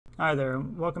Hi there,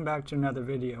 welcome back to another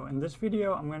video. In this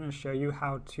video I'm going to show you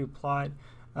how to plot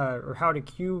or how to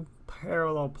queue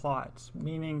parallel plots,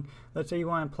 meaning let's say you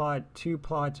want to plot two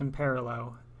plots in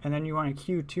parallel and then you want to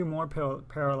queue two more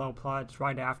parallel plots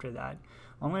right after that.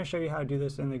 I'm going to show you how to do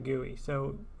this in the GUI.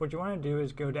 So what you want to do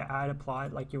is go to add a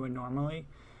plot like you would normally.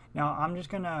 Now I'm just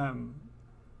going to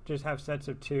just have sets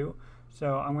of two.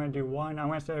 So I'm going to do one. I'm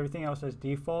going to set everything else as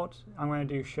default. I'm going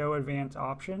to do show advanced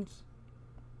options.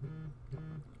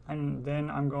 And then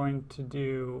I'm going to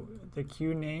do the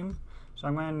queue name. So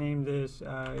I'm going to name this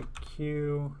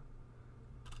Q1.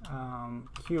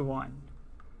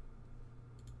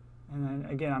 And then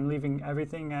again, I'm leaving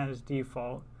everything as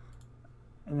default.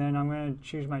 And then I'm going to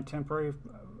choose my temporary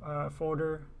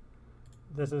folder.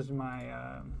 This is my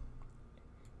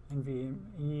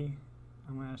NVMe.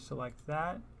 I'm going to select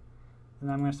that.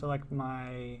 And I'm going to select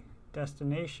my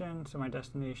destination. So my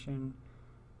destination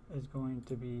is going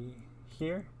to be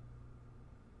here.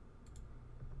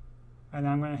 And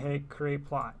then I'm going to hit create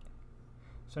plot.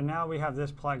 So now we have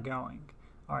this plot going.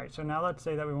 Alright, so now let's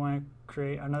say that we want to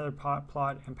create another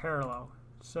plot in parallel.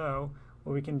 So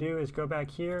what we can do is go back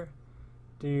here,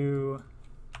 do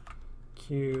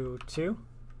Q2,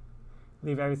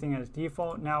 leave everything as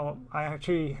default. Now I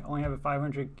actually only have a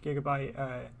 500 gigabyte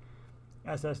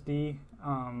SSD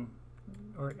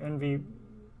or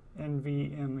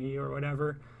NVMe or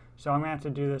whatever. So I'm going to have to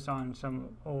do this on some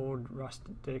old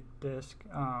rustic disk.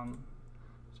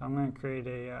 So I'm going to create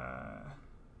a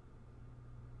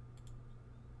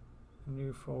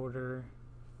new folder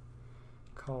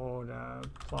called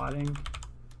plotting.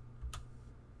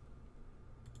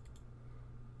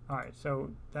 Alright,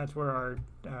 so that's where our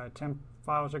temp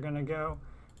files are going to go.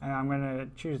 And I'm going to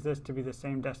choose this to be the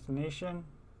same destination.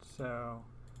 So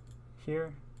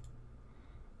here.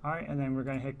 Alright, and then we're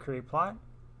going to hit create plot.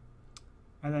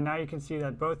 And then now you can see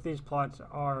that both these plots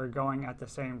are going at the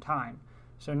same time.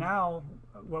 So now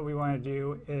what we want to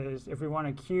do is if we want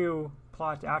to queue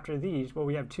plots after these, well,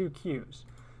 we have two queues.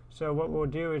 So what we'll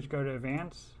do is go to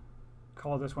advanced,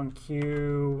 call this one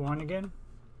Q1 again,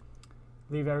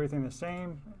 leave everything the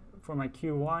same. For my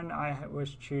Q1, I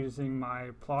was choosing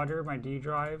my plotter, my D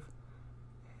drive,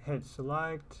 hit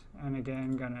select, and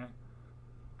again gonna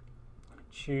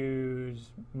choose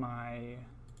my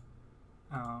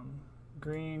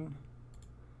green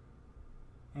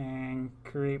and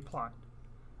create plot.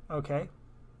 Okay,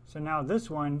 so now this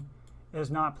one is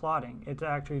not plotting, it's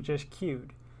actually just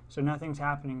queued, so nothing's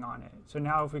happening on it. So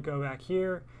now if we go back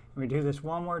here and we do this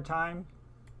one more time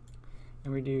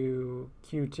and we do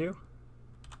Q2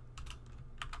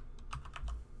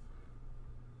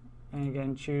 and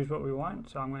again choose what we want,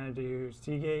 so I'm going to do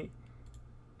Seagate,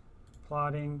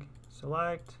 plotting,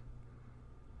 select,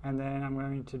 and then I'm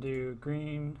going to do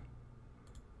green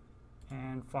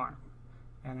and farm,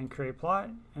 and then create plot.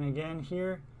 And again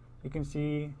here you can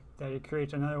see that it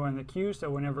creates another one in the queue, so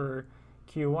whenever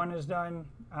Q1 is done,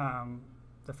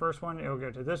 the first one, it will go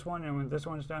to this one, and when this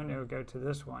one's done, it will go to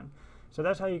this one. So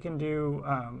that's how you can do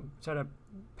set up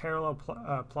parallel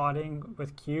plotting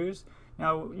with queues.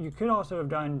 Now you could also have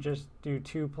done just do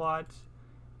two plots,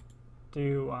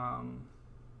 do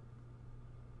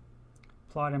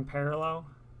plot in parallel,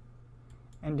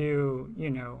 and do, you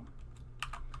know,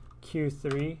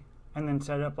 Q3 and then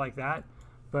set it up like that,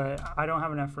 but I don't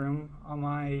have enough room on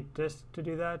my disk to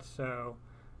do that, so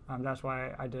that's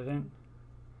why I didn't.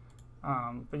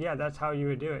 But yeah, that's how you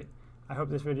would do it. I hope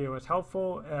this video was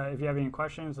helpful. If you have any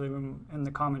questions, leave them in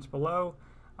the comments below.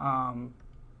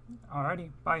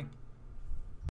 Alrighty, bye.